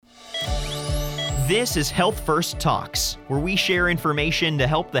This is Health First Talks, where we share information to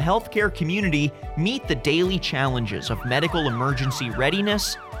help the healthcare community meet the daily challenges of medical emergency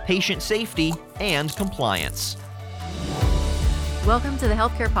readiness, patient safety, and compliance. Welcome to the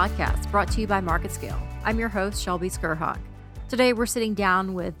Healthcare Podcast, brought to you by MarketScale. I'm your host, Shelby Skurhawk. Today, we're sitting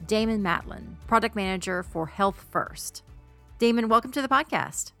down with Damon Matlin, Product Manager for Health First. Damon, welcome to the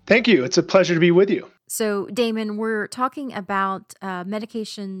podcast. Thank you. It's a pleasure to be with you. So, Damon, we're talking about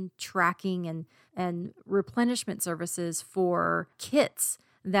medication tracking and replenishment services for kits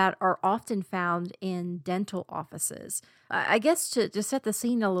that are often found in dental offices. I guess to set the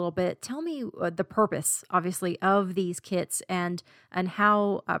scene a little bit, tell me the purpose, obviously, of these kits and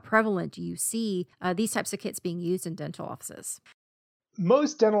how prevalent you see these types of kits being used in dental offices.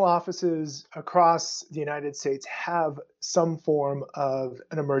 Most dental offices across the United States have some form of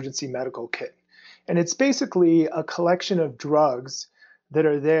an emergency medical kit. And it's basically a collection of drugs that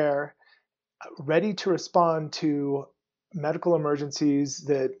are there ready to respond to medical emergencies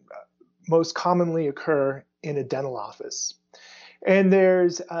that most commonly occur in a dental office. And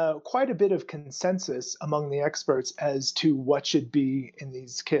there's quite a bit of consensus among the experts as to what should be in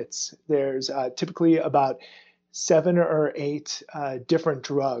these kits. There's typically about 7 or 8 different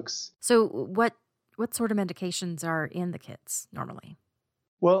drugs. So what sort of medications are in the kits normally?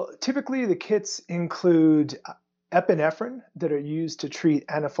 Well, typically the kits include epinephrine that are used to treat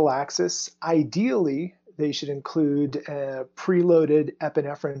anaphylaxis. Ideally, they should include a preloaded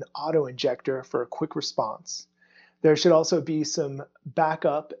epinephrine autoinjector for a quick response. There should also be some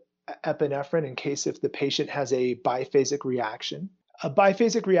backup epinephrine in case if the patient has a biphasic reaction. A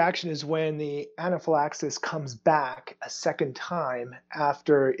biphasic reaction is when the anaphylaxis comes back a second time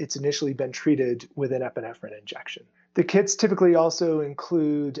after it's initially been treated with an epinephrine injection. The kits typically also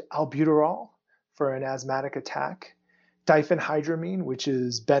include albuterol for an asthmatic attack, diphenhydramine, which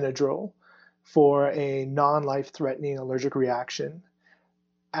is Benadryl, for a non-life-threatening allergic reaction,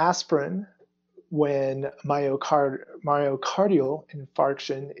 aspirin when myocardial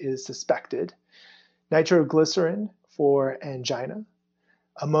infarction is suspected, nitroglycerin for angina,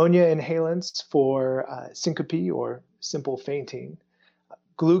 ammonia inhalants for syncope or simple fainting,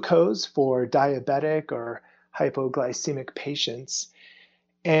 glucose for diabetic or hypoglycemic patients.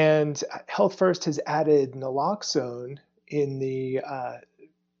 And Health First has added naloxone in the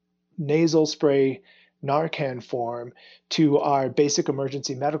nasal spray Narcan form to our basic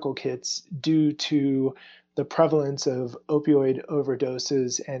emergency medical kits due to the prevalence of opioid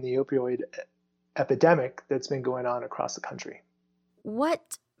overdoses and the opioid epidemic that's been going on across the country.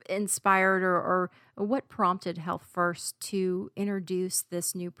 What inspired or what prompted Health First to introduce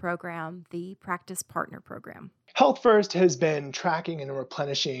this new program, the Practice Partner Program? Health First has been tracking and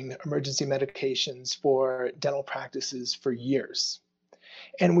replenishing emergency medications for dental practices for years.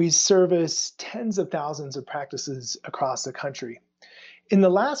 And we service tens of thousands of practices across the country. In the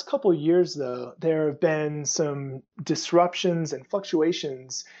last couple of years, though, there have been some disruptions and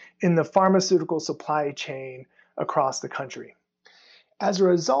fluctuations in the pharmaceutical supply chain across the country. As a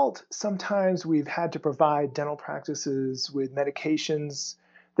result, sometimes we've had to provide dental practices with medications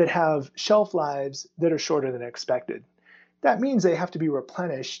that have shelf lives that are shorter than expected. That means they have to be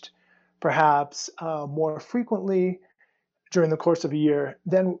replenished perhaps more frequently during the course of a year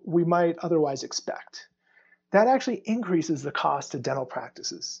than we might otherwise expect. That actually increases the cost to dental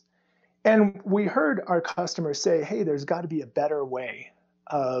practices. And we heard our customers say, hey, there's got to be a better way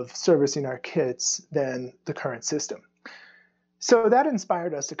of servicing our kits than the current system. So that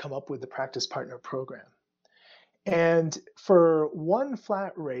inspired us to come up with the Practice Partner Program. And for one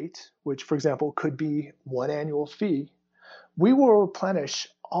flat rate, which for example could be one annual fee, we will replenish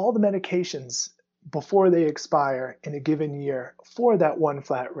all the medications before they expire in a given year for that one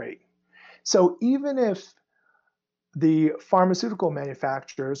flat rate. So even if the pharmaceutical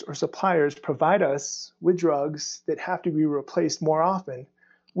manufacturers or suppliers provide us with drugs that have to be replaced more often,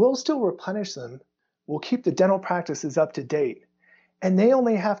 we'll still replenish them. We'll keep the dental practices up to date, and they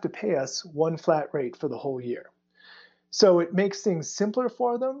only have to pay us one flat rate for the whole year. So it makes things simpler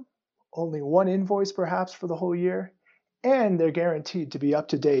for them, only one invoice perhaps for the whole year, and they're guaranteed to be up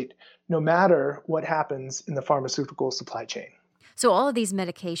to date no matter what happens in the pharmaceutical supply chain. So all of these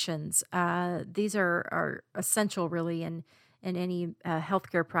medications, these are essential really in any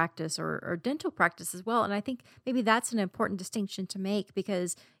healthcare practice or dental practice as well. And I think maybe that's an important distinction to make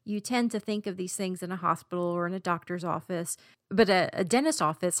because you tend to think of these things in a hospital or in a doctor's office, but a dentist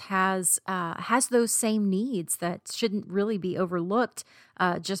office has those same needs that shouldn't really be overlooked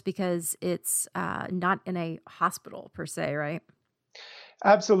just because it's not in a hospital per se, right?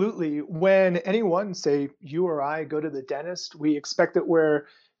 Absolutely. When anyone, say you or I, go to the dentist, we expect that we're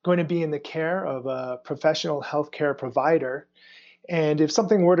going to be in the care of a professional healthcare provider. And if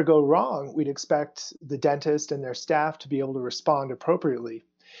something were to go wrong, we'd expect the dentist and their staff to be able to respond appropriately.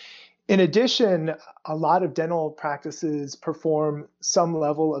 In addition, a lot of dental practices perform some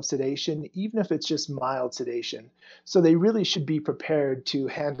level of sedation, even if it's just mild sedation. So they really should be prepared to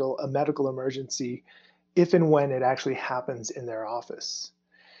handle a medical emergency if and when it actually happens in their office.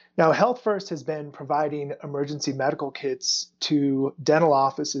 Now, Health First has been providing emergency medical kits to dental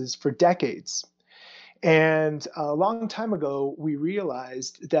offices for decades. And a long time ago, we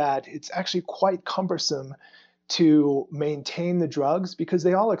realized that it's actually quite cumbersome to maintain the drugs because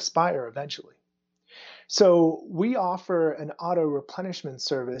they all expire eventually. So we offer an auto replenishment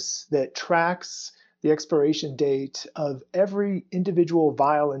service that tracks the expiration date of every individual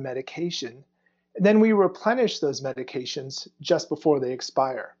vial and medication. And then we replenish those medications just before they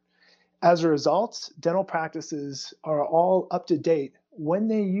expire. As a result, dental practices are all up to date when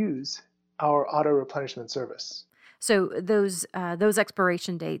they use our auto replenishment service. So those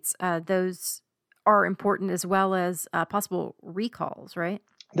expiration dates, those are important as well as possible recalls, right?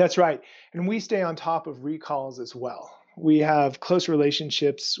 That's right. And we stay on top of recalls as well. We have close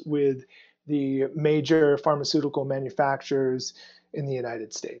relationships with the major pharmaceutical manufacturers in the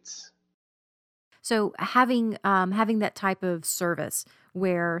United States. So having that type of service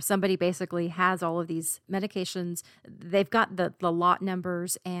where somebody basically has all of these medications, they've got the lot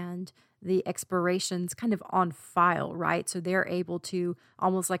numbers and the expirations kind of on file, right? So they're able to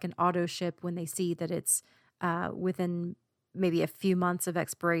almost like an auto ship when they see that it's within maybe a few months of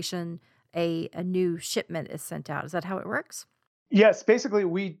expiration, a new shipment is sent out. Is that how it works? Yes, basically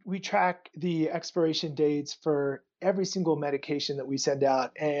we track the expiration dates for every single medication that we send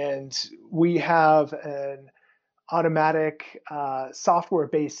out, and we have an automatic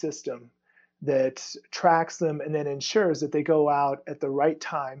software-based system that tracks them and then ensures that they go out at the right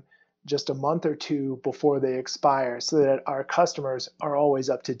time, just a month or two before they expire, so that our customers are always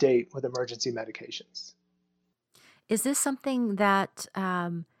up to date with emergency medications. Is this something that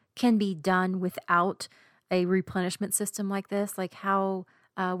can be done without a replenishment system like this? Like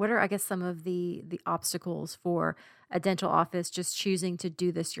what are, I guess, some of the obstacles for a dental office just choosing to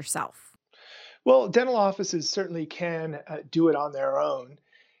do this yourself? Well, dental offices certainly can do it on their own.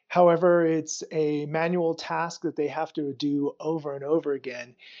 However, it's a manual task that they have to do over and over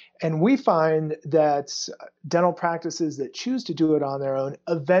again. And we find that dental practices that choose to do it on their own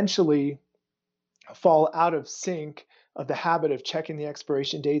eventually fall out of sync of the habit of checking the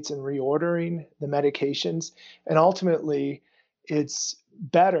expiration dates and reordering the medications. And ultimately, it's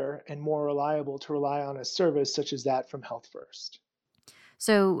better and more reliable to rely on a service such as that from Health First.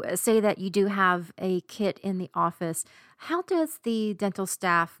 So, say that you do have a kit in the office. How does the dental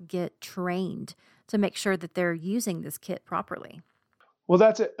staff get trained to make sure that they're using this kit properly? Well,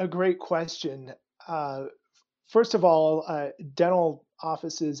 that's a great question. Uh, First of all, dental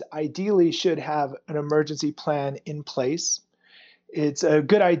offices ideally should have an emergency plan in place. It's a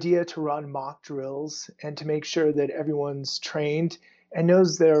good idea to run mock drills and to make sure that everyone's trained and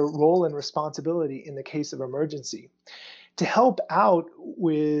knows their role and responsibility in the case of emergency. To help out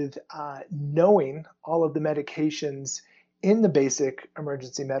with knowing all of the medications in the basic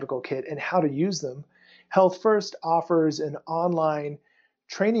emergency medical kit and how to use them, Health First offers an online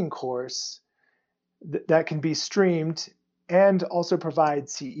training course that can be streamed and also provide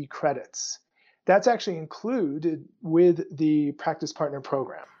CE credits. That's actually included with the Practice Partner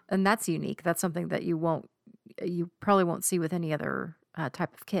Program. And that's unique. That's something that you probably won't see with any other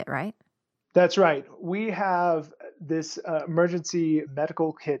type of kit, right? That's right. We have this emergency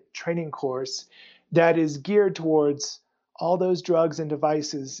medical kit training course that is geared towards all those drugs and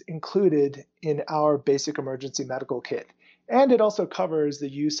devices included in our basic emergency medical kit. And it also covers the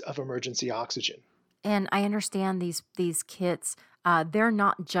use of emergency oxygen. And I understand these kits. They're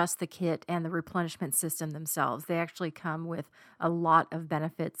not just the kit and the replenishment system themselves. They actually come with a lot of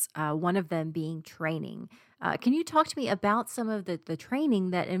benefits. One of them being training. Can you talk to me about some of the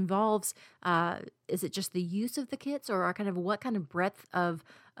training that involves? Is it just the use of the kits, or kind of what kind of breadth of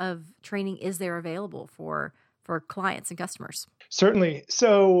training is there available for clients and customers? Certainly.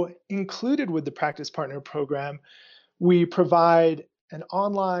 So, included with the Practice Partner Program, we provide an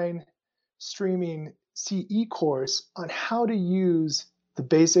online streaming CE course on how to use the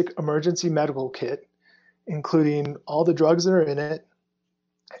basic emergency medical kit, including all the drugs that are in it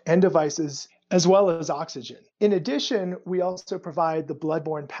and devices, as well as oxygen. In addition, we also provide the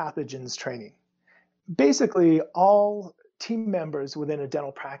bloodborne pathogens training. Basically, all team members within a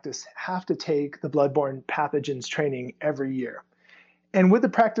dental practice have to take the bloodborne pathogens training every year. And with the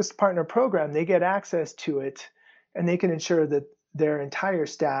Practice Partner Program, they get access to it and they can ensure that their entire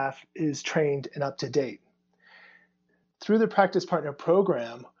staff is trained and up to date. Through the Practice Partner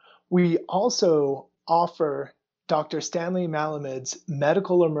Program, we also offer Dr. Stanley Malamud's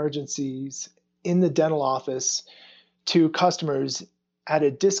medical emergencies in the dental office to customers at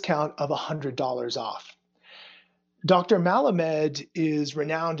a discount of $100 off. Dr. Malamud is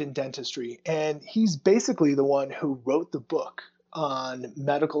renowned in dentistry, and he's basically the one who wrote the book on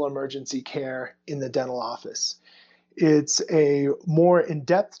medical emergency care in the dental office. It's a more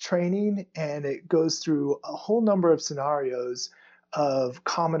in-depth training, and it goes through a whole number of scenarios of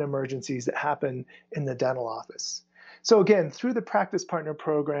common emergencies that happen in the dental office. So again, through the Practice Partner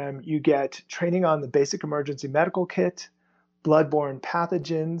Program, you get training on the basic emergency medical kit, bloodborne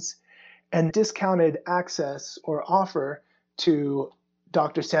pathogens, and discounted access or offer to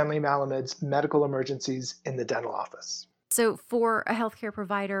Dr. Stanley Malamud's medical emergencies in the dental office. So for a healthcare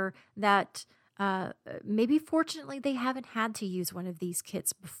provider that maybe fortunately they haven't had to use one of these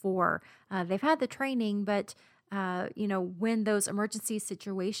kits before, they've had the training, but when those emergency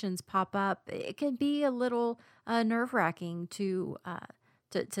situations pop up, it can be a little nerve-wracking to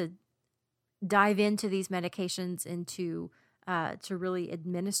dive into these medications and to really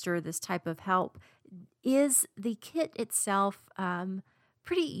administer this type of help. Is the kit itself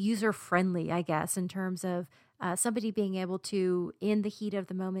pretty user-friendly, I guess, in terms of somebody being able to, in the heat of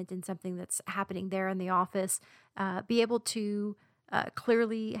the moment in something that's happening there in the office, be able to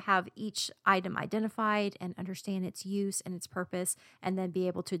clearly have each item identified and understand its use and its purpose, and then be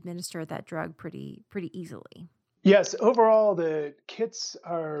able to administer that drug pretty easily? Yes, overall, the kits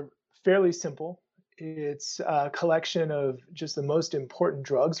are fairly simple. It's a collection of just the most important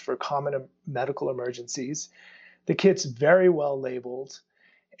drugs for common medical emergencies. The kit's very well labeled.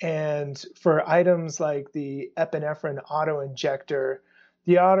 And for items like the epinephrine auto-injector,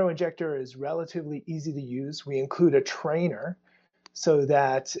 the auto-injector is relatively easy to use. We include a trainer so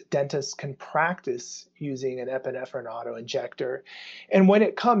that dentists can practice using an epinephrine auto-injector. And when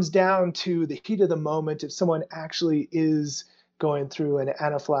it comes down to the heat of the moment, if someone actually is going through an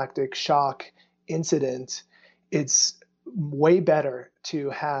anaphylactic shock incident, it's way better to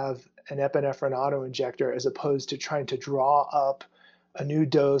have an epinephrine auto-injector as opposed to trying to draw up a new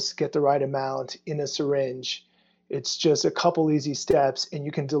dose, get the right amount in a syringe. It's just a couple easy steps, and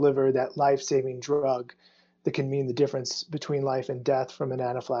you can deliver that life-saving drug that can mean the difference between life and death from an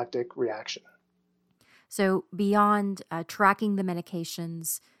anaphylactic reaction. So beyond tracking the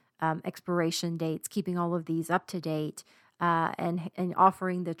medications, expiration dates, keeping all of these up to date, and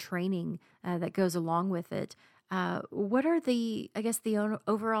offering the training that goes along with it, what are the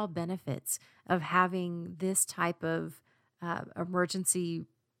overall benefits of having this type of emergency,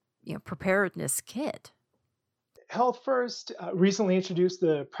 preparedness kit? Health First recently introduced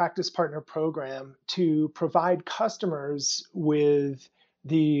the Practice Partner Program to provide customers with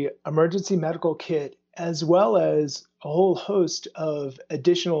the emergency medical kit as well as a whole host of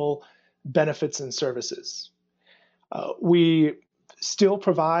additional benefits and services. We still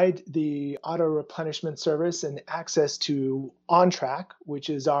provide the auto replenishment service and access to OnTrack, which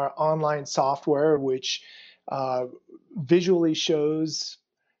is our online software, which visually shows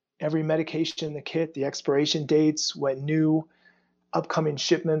every medication in the kit, the expiration dates, when new upcoming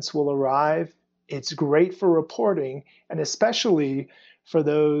shipments will arrive. It's great for reporting, and especially for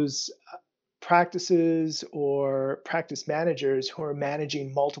those practices or practice managers who are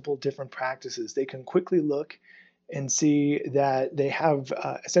managing multiple different practices. They can quickly look and see that they have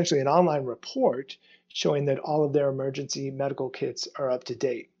essentially an online report showing that all of their emergency medical kits are up to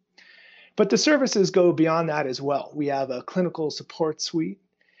date. But the services go beyond that as well. We have a clinical support suite.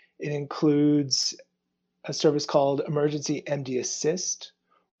 It includes a service called Emergency MD Assist.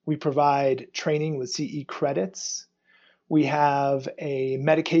 We provide training with CE credits. We have a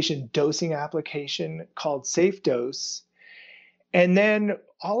medication dosing application called SafeDose. And then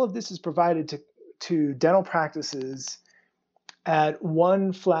all of this is provided to dental practices at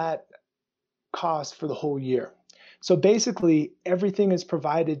one flat cost for the whole year. So basically, everything is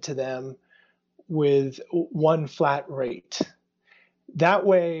provided to them with one flat rate. That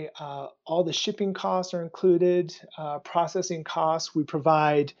way, all the shipping costs are included, processing costs. We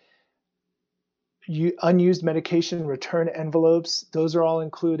provide unused medication return envelopes. Those are all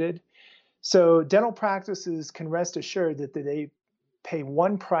included. So dental practices can rest assured that they pay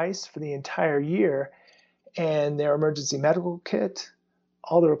one price for the entire year, and their emergency medical kit,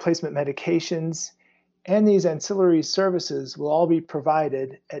 all the replacement medications, and these ancillary services will all be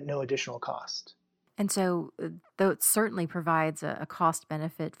provided at no additional cost. And so, though it certainly provides a cost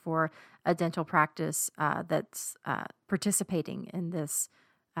benefit for a dental practice that's participating in this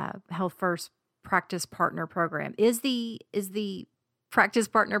Health First Practice Partner Program. Is the Practice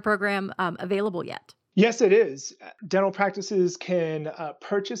Partner Program available yet? Yes, it is. Dental practices can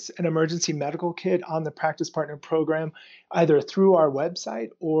purchase an emergency medical kit on the Practice Partner Program either through our website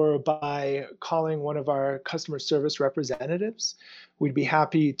or by calling one of our customer service representatives. We'd be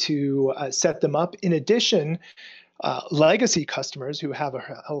happy to set them up. In addition, legacy customers who have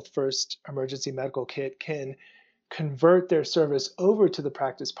a Health First emergency medical kit can convert their service over to the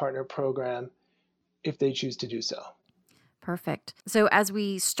Practice Partner Program if they choose to do so. Perfect. So as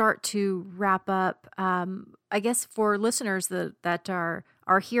we start to wrap up, I guess for listeners that are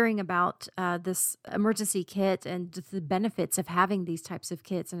hearing about this emergency kit and the benefits of having these types of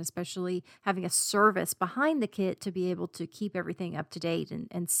kits, and especially having a service behind the kit to be able to keep everything up to date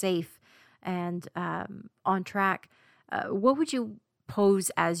and safe and on track, what would you pose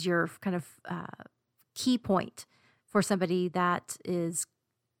as your kind of key point for somebody that is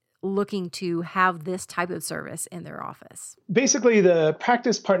looking to have this type of service in their office? Basically, the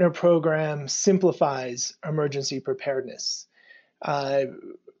Practice Partner Program simplifies emergency preparedness. To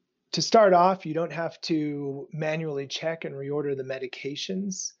start off, you don't have to manually check and reorder the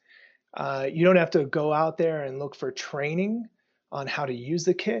medications. You don't have to go out there and look for training on how to use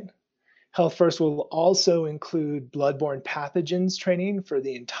the kit. Health First will also include bloodborne pathogens training for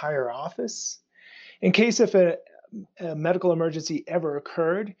the entire office. In case if a medical emergency ever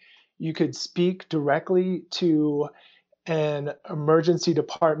occurred, you could speak directly to an emergency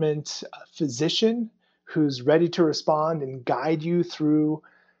department physician who's ready to respond and guide you through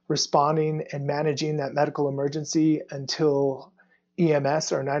responding and managing that medical emergency until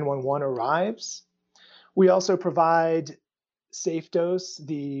EMS or 911 arrives. We also provide SafeDose,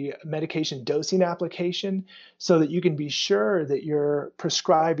 the medication dosing application, so that you can be sure that you're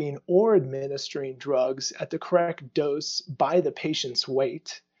prescribing or administering drugs at the correct dose by the patient's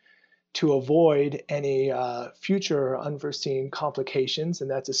weight to avoid any future unforeseen complications.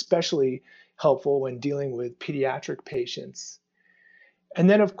 And that's especially helpful when dealing with pediatric patients. And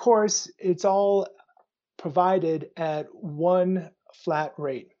then, of course, it's all provided at one flat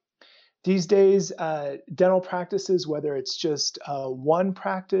rate. These days, dental practices, whether it's just one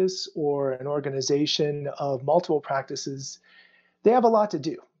practice or an organization of multiple practices, they have a lot to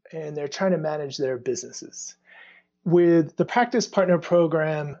do, and they're trying to manage their businesses. With the Practice Partner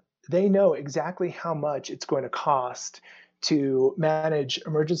Program, they know exactly how much it's going to cost to manage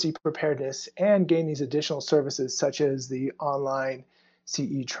emergency preparedness and gain these additional services, such as the online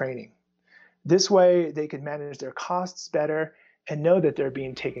CE training. This way, they can manage their costs better and know that they're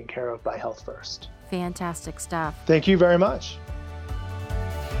being taken care of by Health First. Fantastic stuff. Thank you very much.